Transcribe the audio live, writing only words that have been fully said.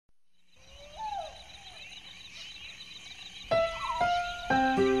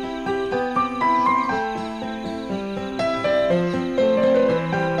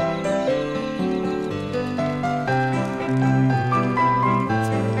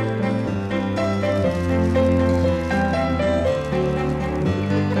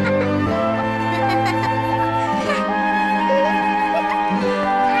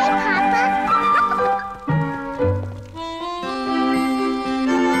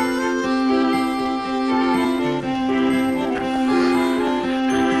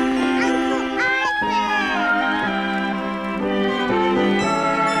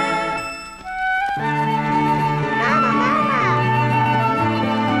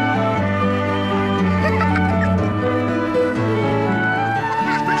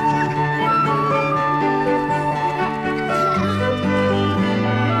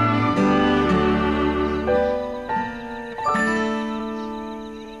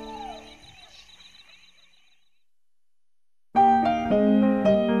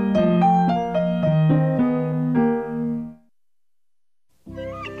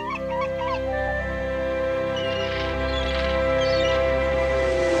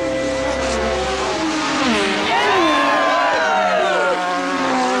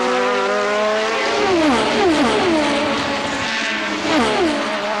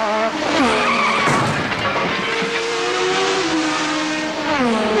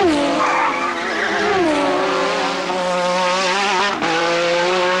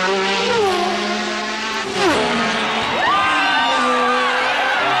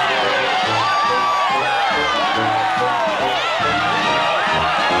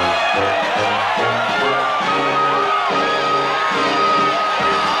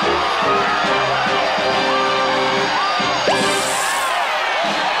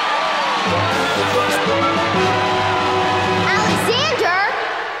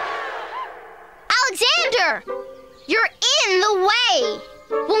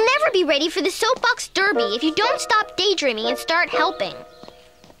Ready for the soapbox derby if you don't stop daydreaming and start helping.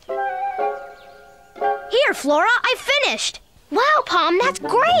 Here, Flora, I finished. Wow, Pom, that's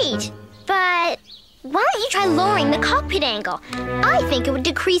great. But why don't you try lowering the cockpit angle? I think it would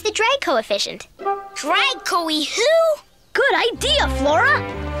decrease the drag coefficient. Drag who? Good idea, Flora.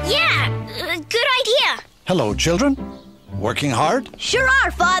 Yeah, good idea. Hello, children. Working hard? Sure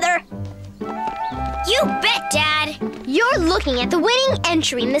are, Father. You bet, Dad. You're looking at the winning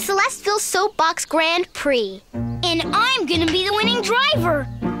entry in the Celesteville Soapbox Grand Prix. And I'm gonna be the winning driver.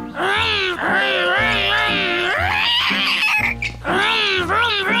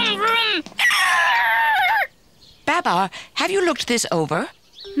 Babar, have you looked this over?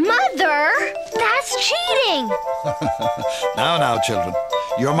 Mother, that's cheating. Now, children.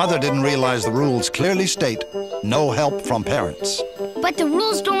 Your mother didn't realize the rules clearly state no help from parents. But the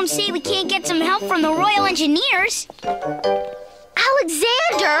rules don't say we can't get some help from the Royal Engineers.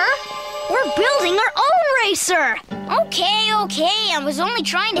 Alexander! We're building our own racer. Okay, I was only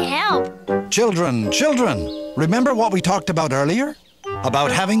trying to help. Children, remember what we talked about earlier?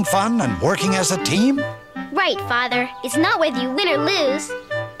 About having fun and working as a team? Right, Father. It's not whether you win or lose.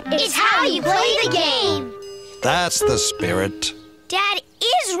 It's how you play the game. That's the spirit. Dad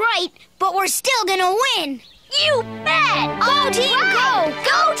is right, but we're still gonna win. You bet! Go team, go!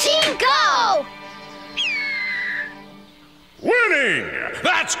 Go team, go! Winning!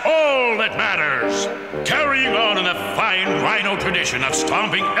 That's all that matters! Carrying on in the fine rhino tradition of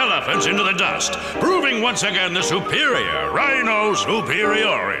stomping elephants into the dust, proving once again the superior rhino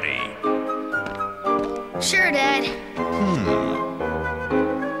superiority. Sure, Dad.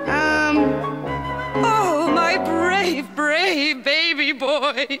 Oh, my brave baby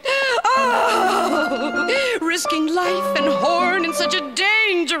boy. Oh, risking life and horn in such a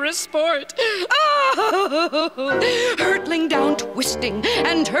dangerous sport. Oh, hurtling down twisting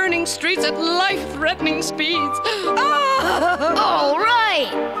and turning streets at life-threatening speeds. Oh. All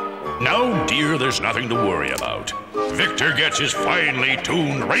right. Now, dear, there's nothing to worry about. Victor gets his finely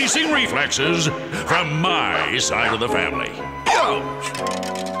tuned racing reflexes from my side of the family.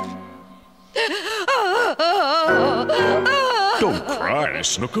 Don't cry,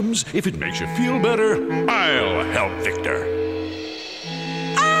 Snookums. If it makes you feel better, I'll help Victor.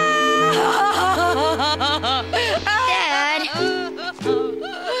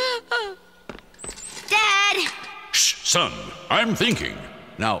 Dad! Shh, son, I'm thinking.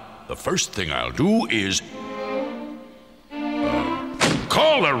 Now, the first thing I'll do is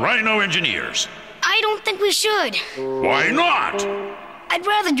call the Rhino Engineers. I don't think we should. Why not? I'd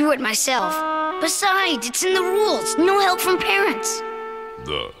rather do it myself. Besides, it's in the rules. No help from parents.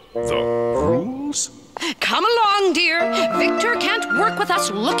 The rules? Come along, dear. Victor can't work with us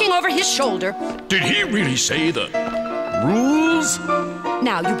looking over his shoulder. Did he really say the rules?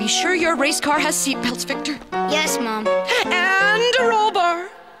 Now, you be sure your race car has seatbelts, Victor. Yes, Mom. And a roll bar.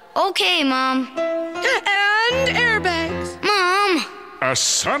 Okay, Mom. And airbags. Mom! A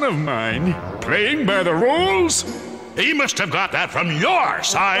son of mine playing by the rules? He must have got that from your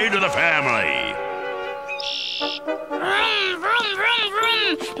side of the family.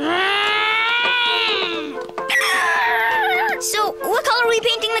 So, what color are we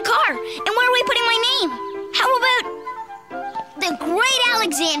painting the car? And where are we putting my name? How about the Great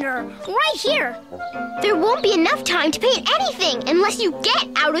Alexander, right here? There won't be enough time to paint anything unless you get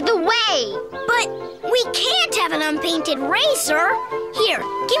out of the way. But we can't have an unpainted racer. Here,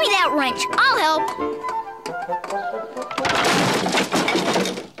 give me that wrench. I'll help.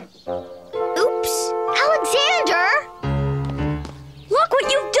 Oops. Alexander! Look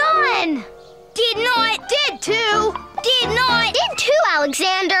what you've done! Did not. Did too. Did not. Did too,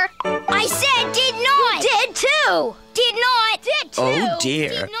 Alexander. I said did not. Did too. Did not. Did too. Oh, dear.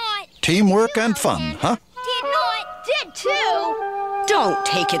 Did not. Teamwork and fun, huh? Did not. Did too. Don't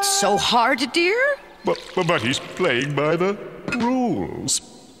take it so hard, dear. But he's playing by the rules.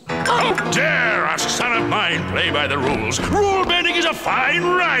 How dare a son of mine play by the rules? Rule bending is a fine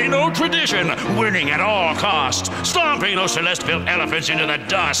rhino tradition. Winning at all costs. Stomping those Celesteville elephants into the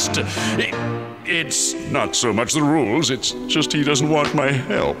dust. It's not so much the rules, it's just he doesn't want my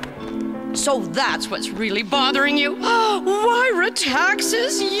help. So that's what's really bothering you? Wyra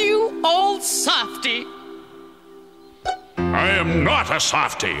taxes, you old softy. I am not a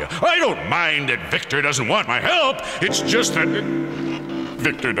softy. I don't mind that Victor doesn't want my help. It's just that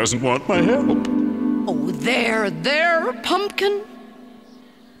Victor doesn't want my help. Oh, there, Pumpkin.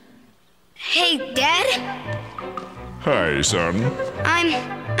 Hey, Dad. Hi, son. I'm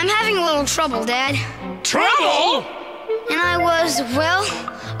having a little trouble, Dad. Trouble? And I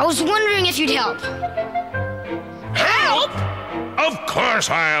was wondering if you'd help. Help? Of course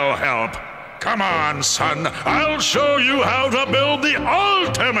I'll help. Come on, son. I'll show you how to build the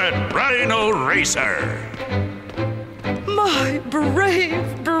ultimate Rhino Racer. My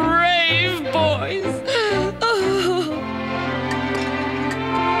brave, brave boys. Oh.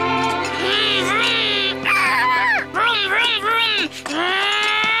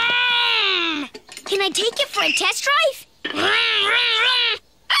 Can I take it for a test drive?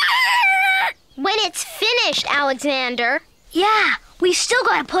 When it's finished, Alexander. Yeah, we still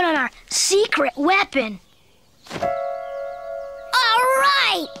gotta put on our secret weapon. All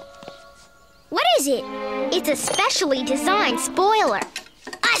right. What is it? It's a specially designed spoiler.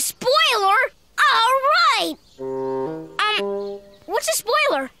 A spoiler? All right. What's a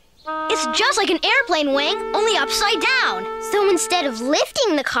spoiler? It's just like an airplane wing, only upside down. So instead of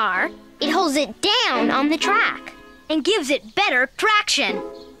lifting the car, it holds it down on the track. And gives it better traction.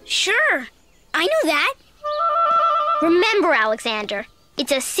 Sure. I know that. Remember, Alexander,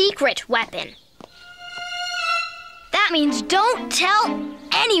 it's a secret weapon. That means don't tell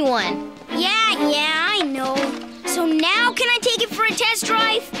anyone. Yeah, I know. So now can I take it for a test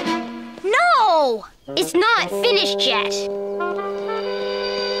drive? No! It's not finished yet.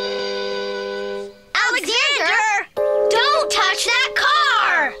 Alexander! Don't touch that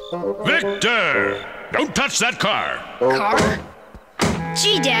car! Victor! Don't touch that car. Car?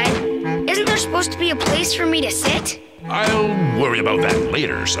 Gee, Dad, isn't there supposed to be a place for me to sit? I'll worry about that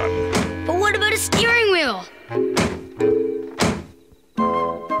later, son. But what about a steering wheel?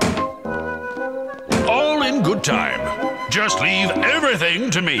 All in good time. Just leave everything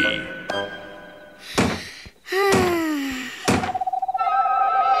to me.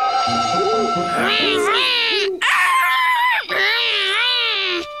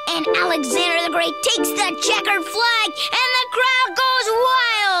 And Alexander the Great takes the checkered flag, and the crowd goes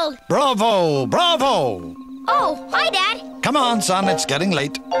wild! Bravo, bravo! Oh, hi, Dad. Come on, son, it's getting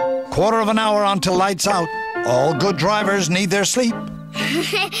late. Quarter of an hour until lights out. All good drivers need their sleep.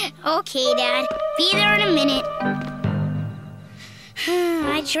 Okay, Dad. Be there in a minute.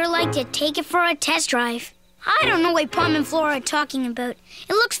 I'd sure like to take it for a test drive. I don't know what Pom and Flora are talking about.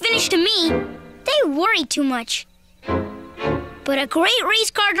 It looks finished to me. They worry too much. But a great race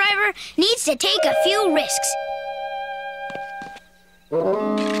car driver needs to take a few risks.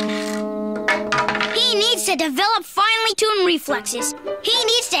 He needs to develop finely tuned reflexes. He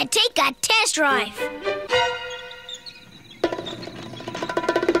needs to take a test drive.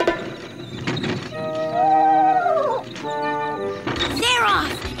 They're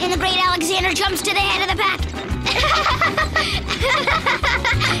off, and the great Alexander jumps to the head of the pack.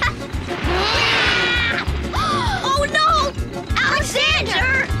 Oh no!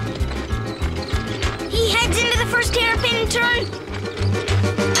 Alexander! He heads into the first hairpin turn.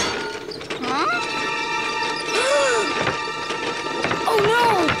 Oh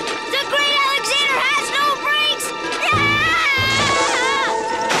no! The great Alexander has no brakes! Ah!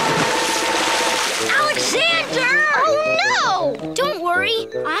 Alexander! Oh no! Don't worry,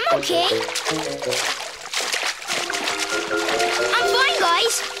 I'm okay. I'm fine,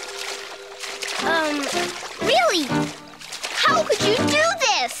 guys. Really? How could you do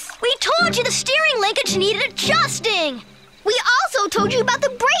this? We told you the steering linkage needed adjusting. We also told you about the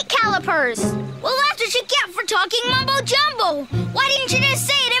brake calipers. Well, that's what you get for talking mumbo-jumbo. Why didn't you just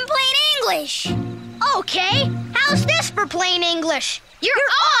say it in plain English? Okay, how's this for plain English? You're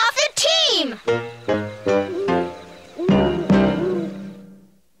off the team!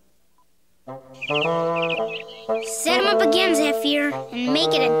 Set him up again, Zephyr, and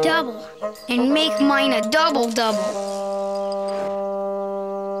make it a double. And make mine a double-double.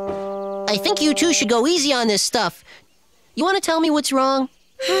 I think you two should go easy on this stuff. You want to tell me what's wrong?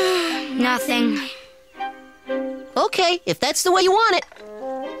 Nothing. Okay, if that's the way you want it.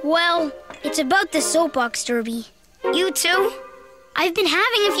 Well, it's about the soapbox derby. You too? I've been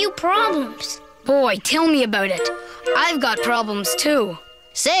having a few problems. Boy, tell me about it. I've got problems too.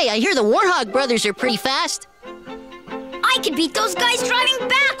 Say, I hear the Warthog brothers are pretty fast. I could beat those guys driving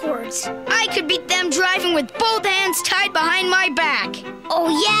backwards. I could beat them driving with both hands tied behind my back. Oh,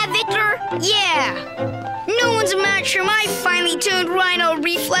 yeah, Victor? Yeah. No one's a match for my finely tuned rhino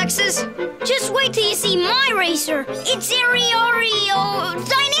reflexes. Just wait till you see my racer. It's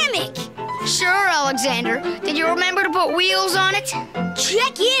dynamic. Sure, Alexander. Did you remember to put wheels on it?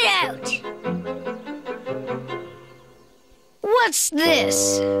 Check it out. What's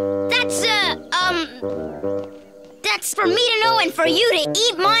this? That's for me to know and for you to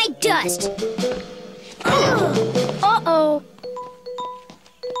eat my dust. Uh-oh.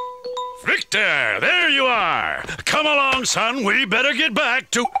 Victor, there you are. Come along, son. We better get back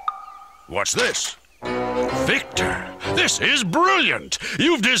to... What's this? Victor, this is brilliant.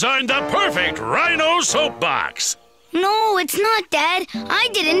 You've designed the perfect rhino soapbox. No, it's not, Dad. I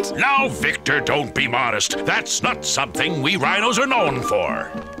didn't. Now, Victor, don't be modest. That's not something we rhinos are known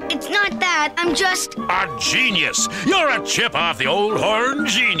for. It's not that. I'm just... A genius. You're a chip off the old horn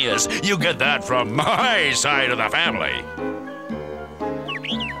genius. You get that from my side of the family.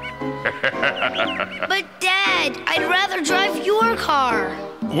 But, Dad, I'd rather drive your car.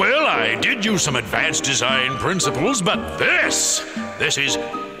 Well, I did use some advanced design principles, but this is...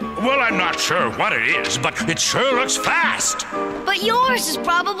 Well, I'm not sure what it is, but it sure looks fast. But yours is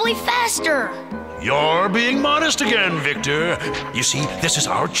probably faster. You're being modest again, Victor. You see, this is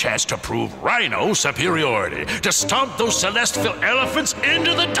our chance to prove rhino superiority, to stomp those celestial elephants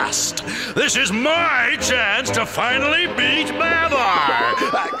into the dust. This is my chance to finally beat Babar.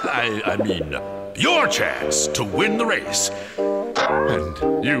 I mean, your chance to win the race.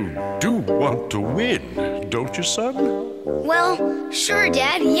 And you do want to win, don't you, son? Well, sure,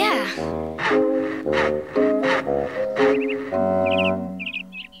 Dad, yeah.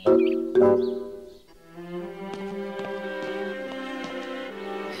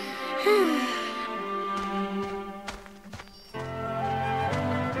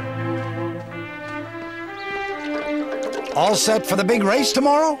 All set for the big race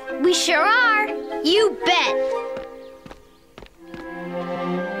tomorrow? We sure are. You bet.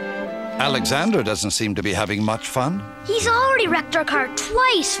 Alexander doesn't seem to be having much fun. He's already wrecked our car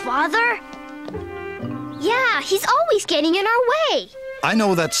twice, Father. Yeah, he's always getting in our way. I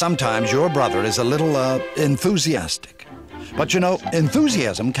know that sometimes your brother is a little, enthusiastic. But you know,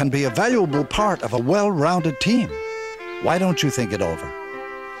 enthusiasm can be a valuable part of a well-rounded team. Why don't you think it over?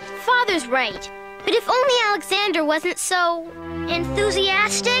 Father's right. But if only Alexander wasn't so...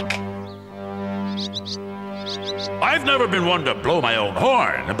 enthusiastic? I've never been one to blow my own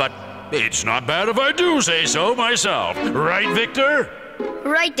horn, but it's not bad if I do say so myself. Right, Victor?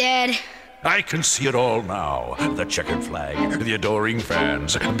 Right, Dad. I can see it all now. The checkered flag, the adoring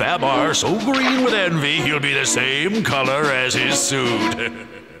fans. Babar so green with envy, he'll be the same color as his suit.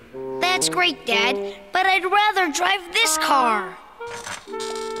 That's great, Dad. But I'd rather drive this car.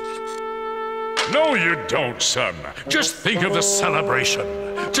 No, you don't, son. Just think of the celebration.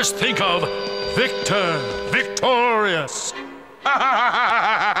 Just think of Victor victorious.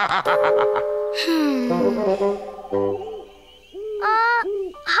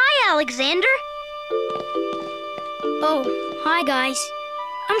 Hi, Alexander. Oh, hi, guys.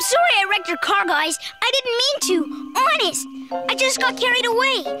 I'm sorry I wrecked your car, guys. I didn't mean to. Honest. I just got carried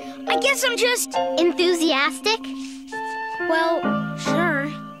away. I guess I'm just... enthusiastic? Well, sure.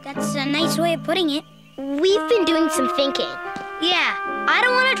 That's a nice way of putting it. We've been doing some thinking. Yeah, I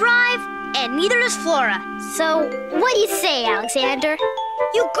don't want to drive, and neither does Flora. So, what do you say, Alexander?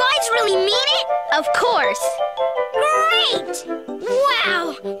 You guys really mean it? Of course. Great!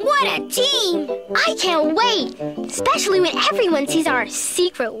 Wow, what a team! I can't wait, especially when everyone sees our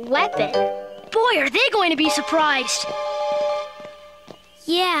secret weapon. Boy, are they going to be surprised.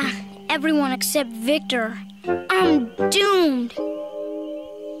 Yeah, everyone except Victor. I'm doomed.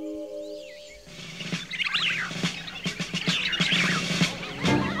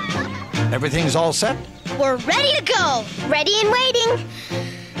 Everything's all set? We're ready to go. Ready and waiting.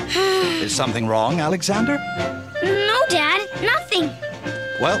 Is something wrong, Alexander? No, Dad, nothing.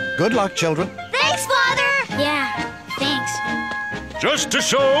 Well, good luck, children. Thanks, Father. Yeah, thanks. Just to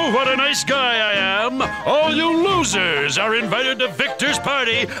show what a nice guy I am, all you losers are invited to Victor's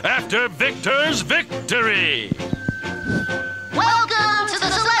party after Victor's victory. Welcome to the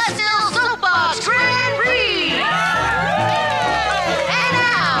Celestial Soapbox Grand Prix! And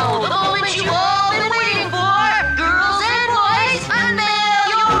now, the moment you've all been waiting for, girls and boys, unveil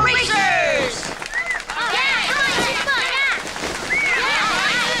your racers!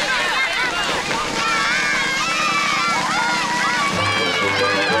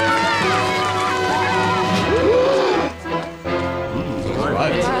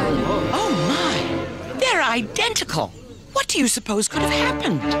 Oh, my. They're identical. What do you suppose could have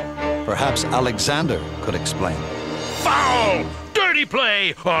happened? Perhaps Alexander could explain. Foul! Dirty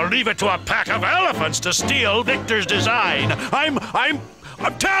play! Or leave it to a pack of elephants to steal Victor's design. I'm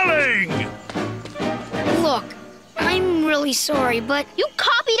telling! Look, I'm really sorry, but You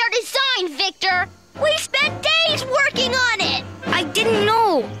copied our design, Victor! We spent days working on it! I didn't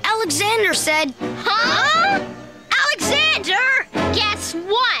know. Alexander said, Huh? Alexander! Guess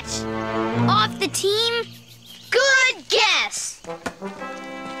what? off the team. Good guess!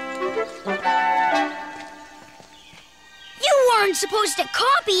 You weren't supposed to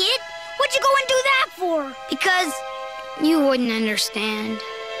copy it. What'd you go and do that for? Because you wouldn't understand.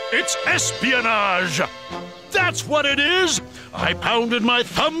 It's espionage! That's what it is! I pounded my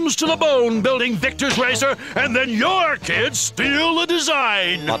thumbs to the bone building Victor's racer, and then your kids steal the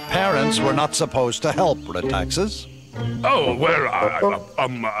design! But parents were not supposed to help, Retaxas. Oh, well,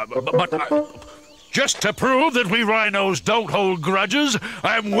 just to prove that we rhinos don't hold grudges,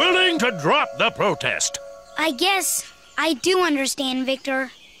 I'm willing to drop the protest. I guess I do understand,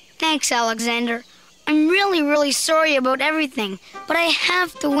 Victor. Thanks, Alexander. I'm really, really sorry about everything, but I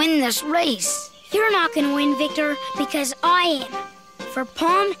have to win this race. You're not going to win, Victor, because I am. For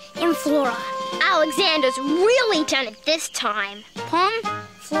Palm and Flora. Alexander's really done it this time. Palm?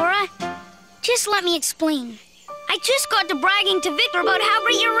 Flora? Just let me explain. I just got to bragging to Victor about how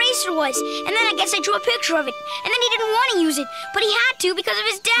great your racer was, and then I guess I drew a picture of it, and then he didn't want to use it, but he had to because of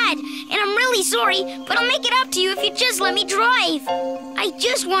his dad. And I'm really sorry, but I'll make it up to you if you just let me drive. I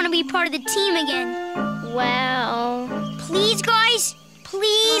just want to be part of the team again. Well... Please, guys?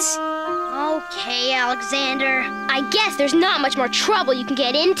 Please? Okay, Alexander. I guess there's not much more trouble you can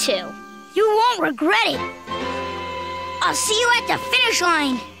get into. You won't regret it. I'll see you at the finish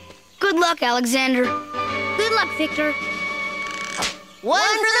line. Good luck, Alexander. Good luck, Victor. 1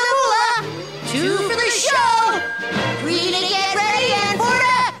 for the moolah, 2 for the show. 3 to get ready and 4 to go.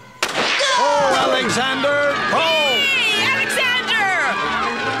 Oh, Alexander! Oh! Hey, Alexander!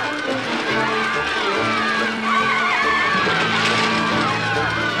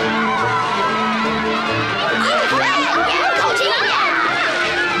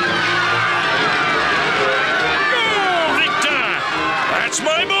 No, Victor! That's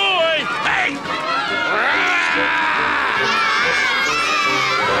my boy! Hey!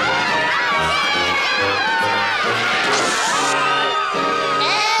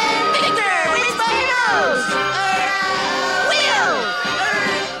 And Victor wins by your nose. Wheel.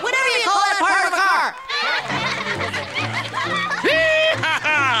 Whatever you call that part of a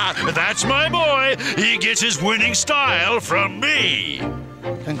car. That's my boy. He gets his winning style from me.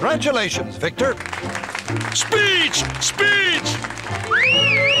 Congratulations, Victor. Speech! Speech!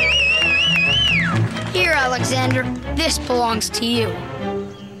 Here, Alexander. This belongs to you.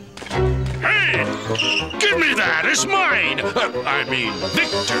 Hey! Give me that! It's mine! I mean,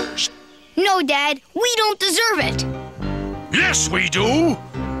 Victor's. No, Dad. We don't deserve it. Yes, we do!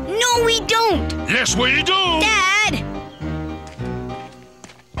 No, we don't. Yes, we do! Dad!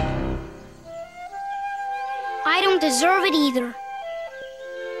 I don't deserve it either.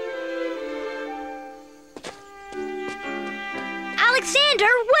 Alexander,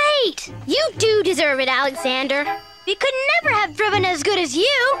 wait! You do deserve it, Alexander. We could never have driven as good as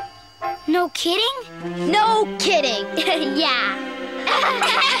you. No kidding? No kidding. Yeah.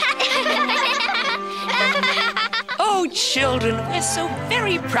 Oh, children, we're so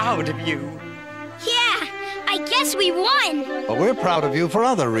very proud of you. Yeah, I guess we won. But we're proud of you for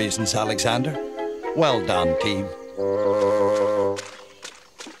other reasons, Alexander. Well done, team.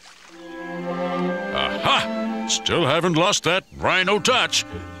 Aha! Still haven't lost that rhino touch.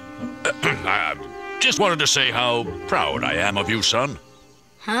 I just wanted to say how proud I am of you, son.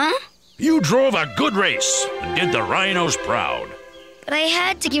 Huh? You drove a good race and did the rhinos proud. But I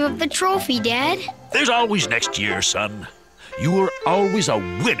had to give up the trophy, Dad. There's always next year, son. You were always a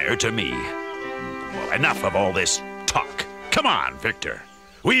winner to me. Well, enough of all this talk. Come on, Victor.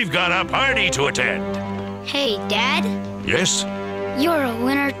 We've got a party to attend. Hey, Dad. Yes? You're a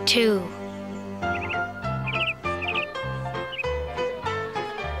winner, too.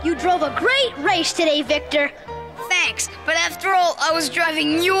 You drove a great race today, Victor. Thanks, but after all, I was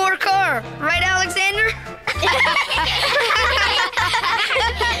driving your car. Right, Alexander?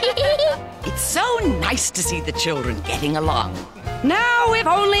 It's so nice to see the children getting along. Now, if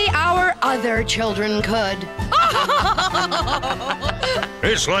only our other children could.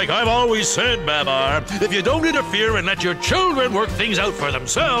 It's like I've always said, Babar. If you don't interfere and let your children work things out for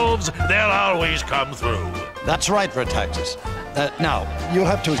themselves, they'll always come through. That's right, Retaxas. Now, you'll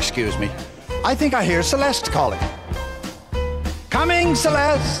have to excuse me. I think I hear Celeste calling. Coming,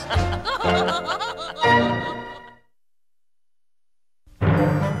 Celeste!